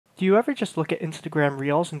Do you ever just look at Instagram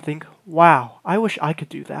Reels and think, wow, I wish I could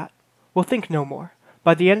do that? Well, think no more.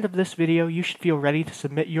 By the end of this video, you should feel ready to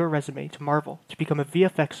submit your resume to Marvel to become a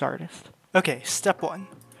VFX artist. Okay, step 1.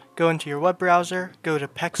 Go into your web browser, go to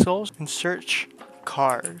Pixels, and search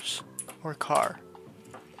cars, or car.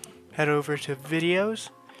 Head over to videos,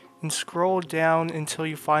 and scroll down until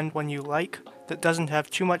you find one you like that doesn't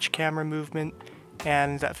have too much camera movement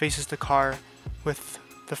and that faces the car with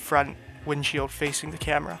the front windshield facing the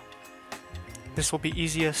camera. This will be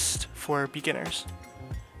easiest for beginners.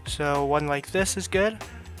 So one like this is good.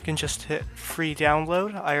 You can just hit free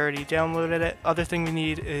download. I already downloaded it. Other thing we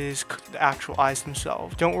need is the actual eyes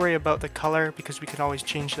themselves. Don't worry about the color because we can always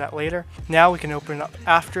change that later. Now we can open up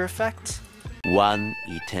After Effects. One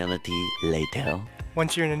eternity later.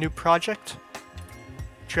 Once you're in a new project,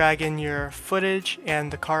 drag in your footage and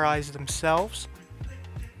the car eyes themselves.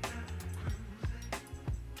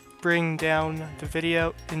 Bring down the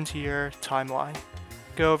video into your timeline.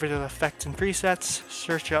 Go over to the effects and presets,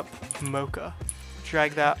 search up Mocha.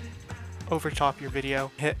 Drag that over top your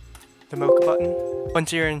video, hit the Mocha button.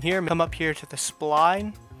 Once you're in here, come up here to the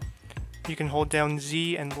spline. You can hold down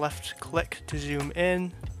Z and left click to zoom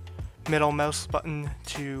in, middle mouse button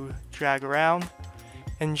to drag around,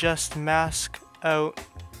 and just mask out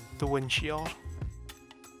the windshield.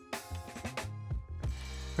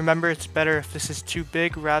 Remember, it's better if this is too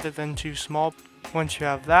big rather than too small. Once you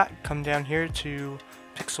have that, come down here to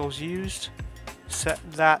pixels used, set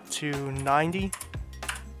that to 90.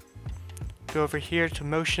 Go over here to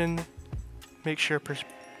motion, make sure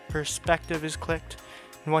perspective is clicked,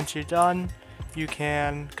 and once you're done, you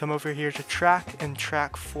can come over here to track and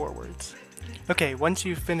track forwards. Okay, once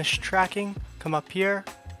you've finished tracking, come up here,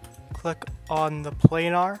 click on the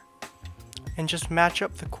planar, and just match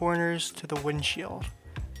up the corners to the windshield.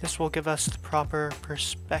 This will give us the proper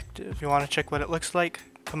perspective. If you want to check what it looks like,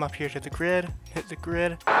 come up here to the grid, hit the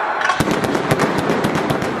grid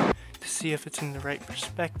to see if it's in the right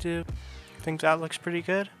perspective. I think that looks pretty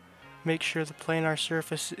good. Make sure the planar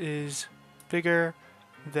surface is bigger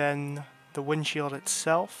than the windshield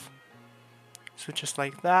itself. So just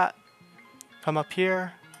like that. Come up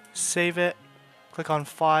here, save it, click on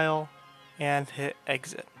File, and hit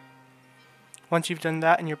Exit. Once you've done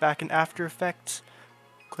that and you're back in After Effects,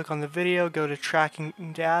 click on the video, go to Tracking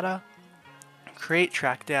Data, create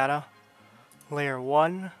Track Data, Layer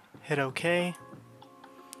 1, hit OK,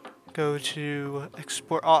 go to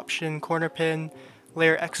Export Option, Corner Pin,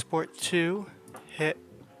 Layer Export to, hit,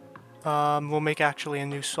 we'll make actually a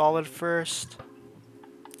new solid first,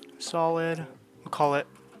 solid, we'll call it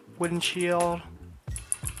Windshield,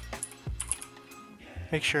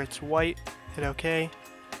 make sure it's white, hit OK,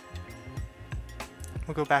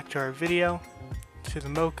 we'll go back to our video, to the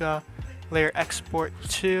Mocha, layer export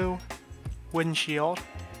to windshield,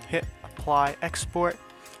 hit apply export.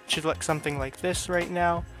 It should look something like this right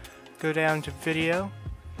now. Go down to video,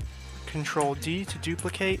 Control D to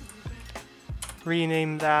duplicate,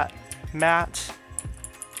 rename that matte,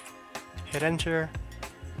 hit enter,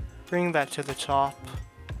 bring that to the top,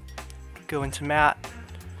 go into matte,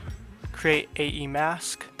 create AE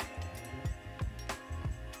mask,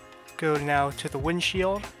 go now to the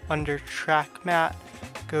windshield, under track matte,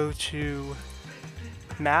 go to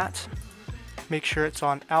matte, make sure it's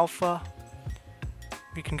on alpha.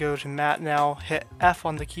 We can go to matte now, hit F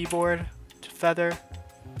on the keyboard to feather,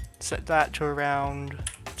 set that to around,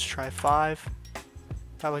 let's try 5.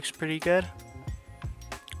 That looks pretty good.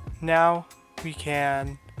 Now we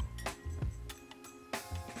can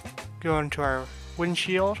go into our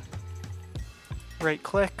windshield, right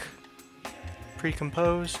click,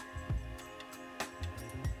 pre-compose,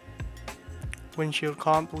 windshield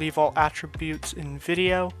comp, leave all attributes in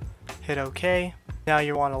video, hit OK. Now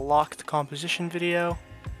you want to lock the composition video,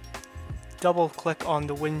 double click on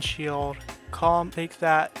the windshield comp, take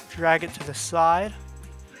that, drag it to the side,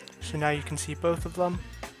 so now you can see both of them.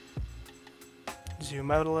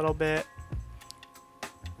 Zoom out a little bit,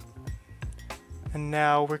 and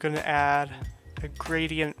now we're going to add a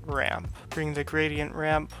gradient ramp. Bring the gradient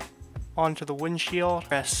ramp onto the windshield,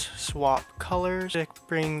 press swap colors,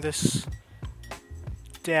 bring this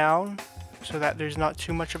down so that there's not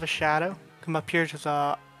too much of a shadow. Come up here to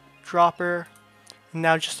the dropper, and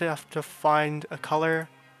now just have to find a color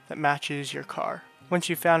that matches your car. Once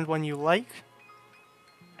you've found one you like,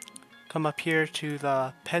 come up here to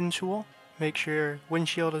the pen tool, make sure your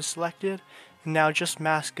windshield is selected, and now just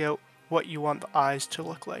mask out what you want the eyes to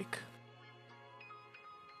look like.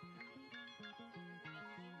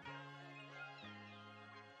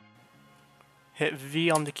 Hit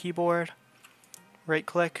V on the keyboard, right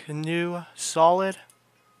click, new, solid.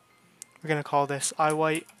 We're going to call this eye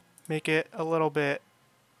white, make it a little bit,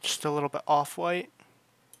 just a little bit off-white.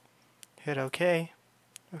 Hit OK.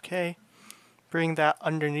 OK. Bring that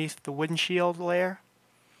underneath the windshield layer.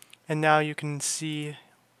 And now you can see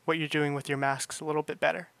what you're doing with your masks a little bit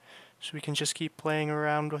better. So we can just keep playing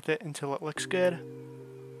around with it until it looks good.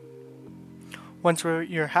 Once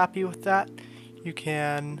you're happy with that, you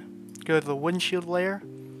can go to the windshield layer,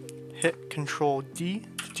 hit Control D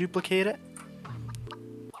to duplicate it,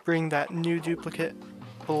 bring that new duplicate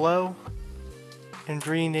below, and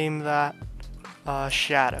rename that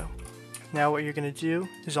Shadow. Now what you're going to do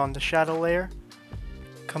is on the shadow layer,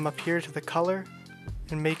 come up here to the color,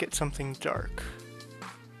 and make it something dark.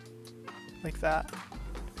 Like that.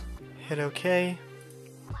 Hit OK.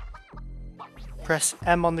 Press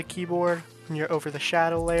M on the keyboard when you're over the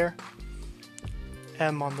shadow layer.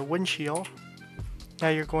 M on the windshield. Now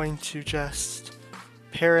you're going to just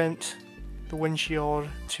parent the windshield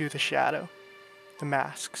to the shadow, the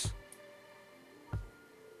masks.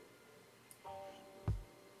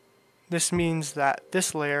 This means that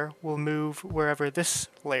this layer will move wherever this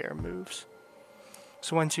layer moves.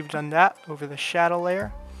 So once you've done that over the shadow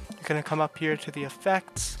layer, you're going to come up here to the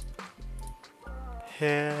effects,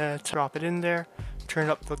 drop it in there, turn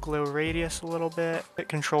up the glow radius a little bit, hit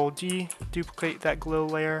Control D, duplicate that glow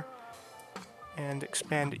layer, and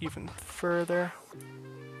expand it even further.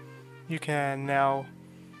 You can now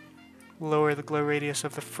lower the glow radius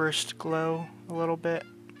of the first glow a little bit,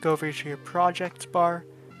 go over to your projects bar,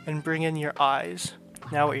 and bring in your eyes.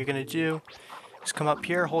 Now what you're going to do is come up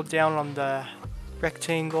here, hold down on the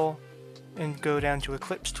rectangle, and go down to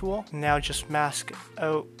Eclipse tool. Now just mask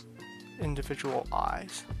out individual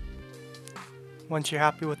eyes. Once you're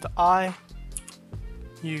happy with the eye,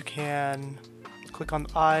 you can click on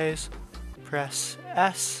the eyes, press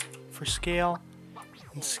S for scale,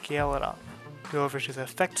 and scale it up. Go over to the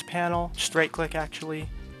effects panel, just right click actually,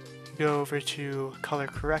 go over to color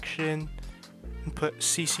correction, and put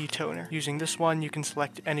CC toner. Using this one, you can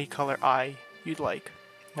select any color eye you'd like.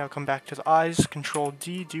 Now come back to the eyes, Control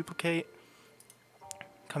D, duplicate,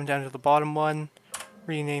 come down to the bottom one,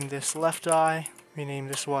 rename this left eye, rename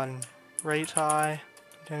this one right eye,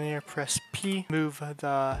 down here press P, move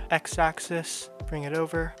the X-axis, bring it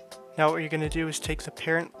over. Now what you're going to do is take the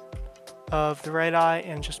parent of the right eye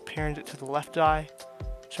and just parent it to the left eye.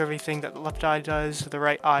 So everything that the left eye does, the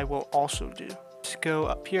right eye will also do. Just go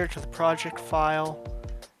up here to the project file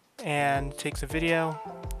and take the video.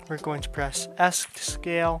 We're going to press S to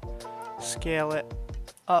scale, scale it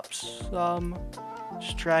up some,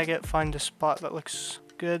 just drag it, find a spot that looks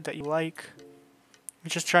good that you like. We're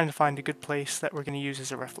just trying to find a good place that we're going to use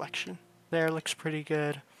as a reflection. There, looks pretty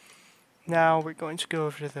good. Now we're going to go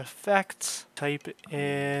over to the effects, type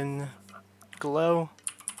in glow,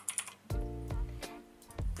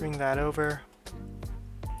 bring that over,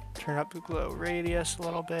 turn up the glow radius a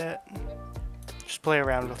little bit, just play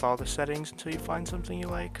around with all the settings until you find something you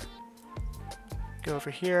like. Go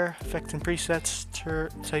over here, effects and presets,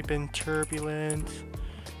 type in turbulent,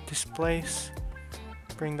 displace,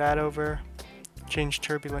 bring that over, change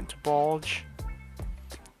turbulent to bulge,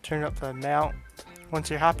 turn up the amount. Once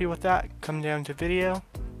you're happy with that, come down to video,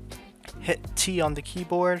 hit T on the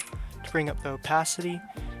keyboard to bring up the opacity.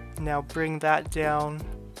 Now bring that down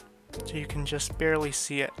so you can just barely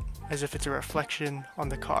see it, as if it's a reflection on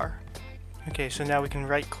the car. Okay, so now we can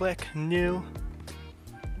right click, new,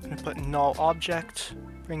 I'm going to put null object,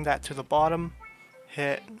 bring that to the bottom,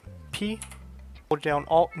 hit P, hold down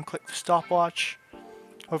Alt and click the stopwatch.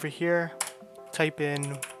 Over here, type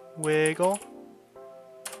in wiggle,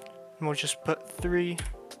 and we'll just put 3,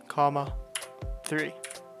 3.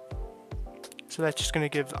 So that's just going to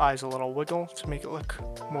give the eyes a little wiggle to make it look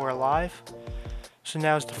more alive. So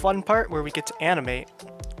now is the fun part where we get to animate.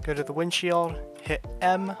 Go to the windshield, hit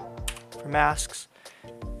M for masks,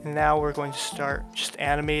 and now we're going to start just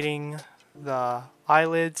animating the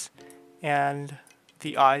eyelids and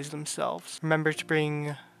the eyes themselves. Remember to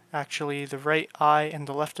bring actually the right eye and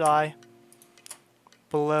the left eye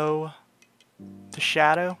below the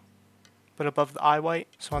shadow, but above the eye white.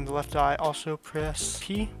 So on the left eye, also press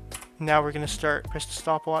P. Now we're going to press the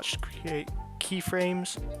stopwatch to create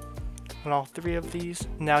keyframes on all 3 of these.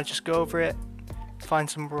 Now just go over it, find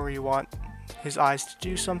somewhere where you want his eyes to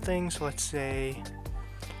do something. So let's say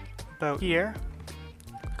about here.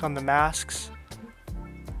 Click on the masks.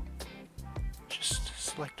 Just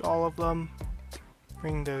select all of them.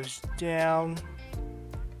 Bring those down.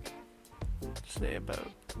 Say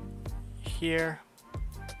about here.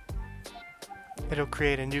 It'll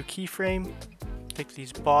create a new keyframe. Take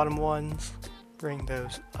these bottom ones, bring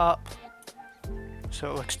those up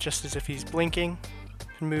so it looks just as if he's blinking.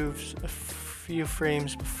 Moves a few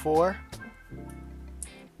frames before,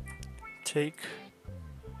 take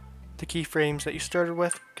the keyframes that you started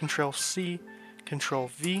with, Control C, Control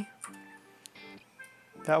V.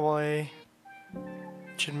 That way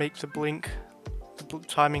it should make the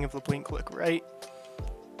timing of the blink look right.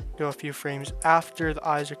 Go a few frames after the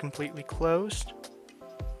eyes are completely closed.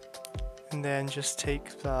 And then just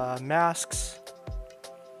take the masks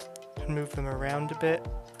and move them around a bit.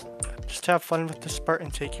 Just have fun with this part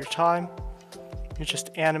and take your time. You're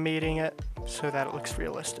just animating it so that it looks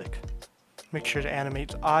realistic. Make sure to animate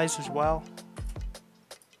the eyes as well.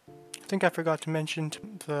 I think I forgot to mention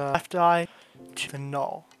the left eye to the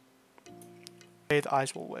null. The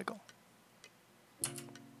eyes will wiggle.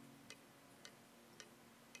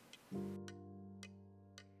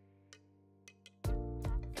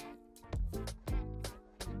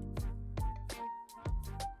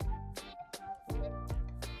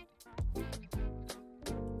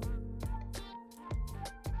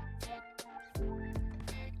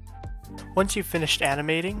 Once you've finished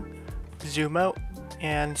animating, zoom out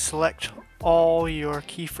and select all your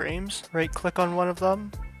keyframes. Right click on one of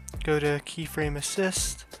them, go to Keyframe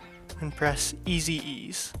Assist, and press Easy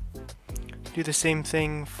Ease. Do the same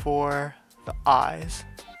thing for the eyes.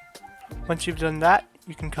 Once you've done that,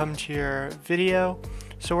 you can come to your video.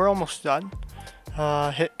 So we're almost done.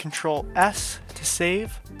 Hit Control S to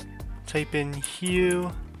save. Type in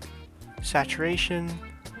hue, saturation.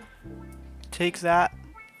 Take that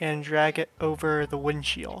and drag it over the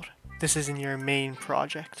windshield. This is in your main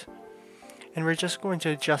project. And we're just going to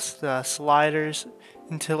adjust the sliders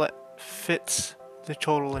until it fits the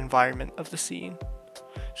total environment of the scene.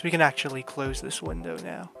 So we can actually close this window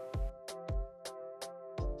now.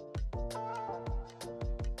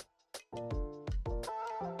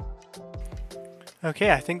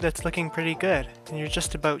 Okay, I think that's looking pretty good, and you're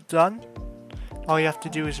just about done. All you have to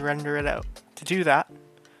do is render it out. To do that,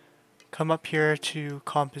 come up here to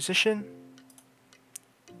Composition,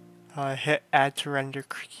 hit Add to Render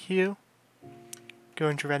Queue, go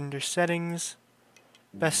into Render Settings,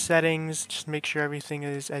 Best Settings, just make sure everything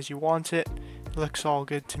is as you want it. It looks all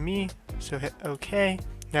good to me, so hit OK.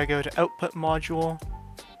 Now go to Output Module,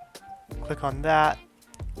 click on that.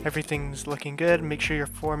 Everything's looking good. Make sure your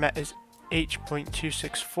format is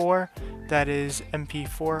H.264, that is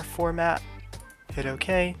MP4 format. Hit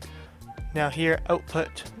OK. Now here,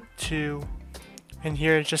 Output to, and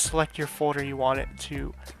here just select your folder you want it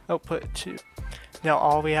to output to. Now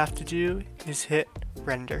all we have to do is hit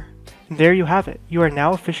render. And there you have it. You are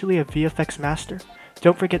now officially a VFX master.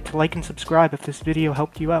 Don't forget to like and subscribe if this video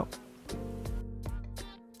helped you out.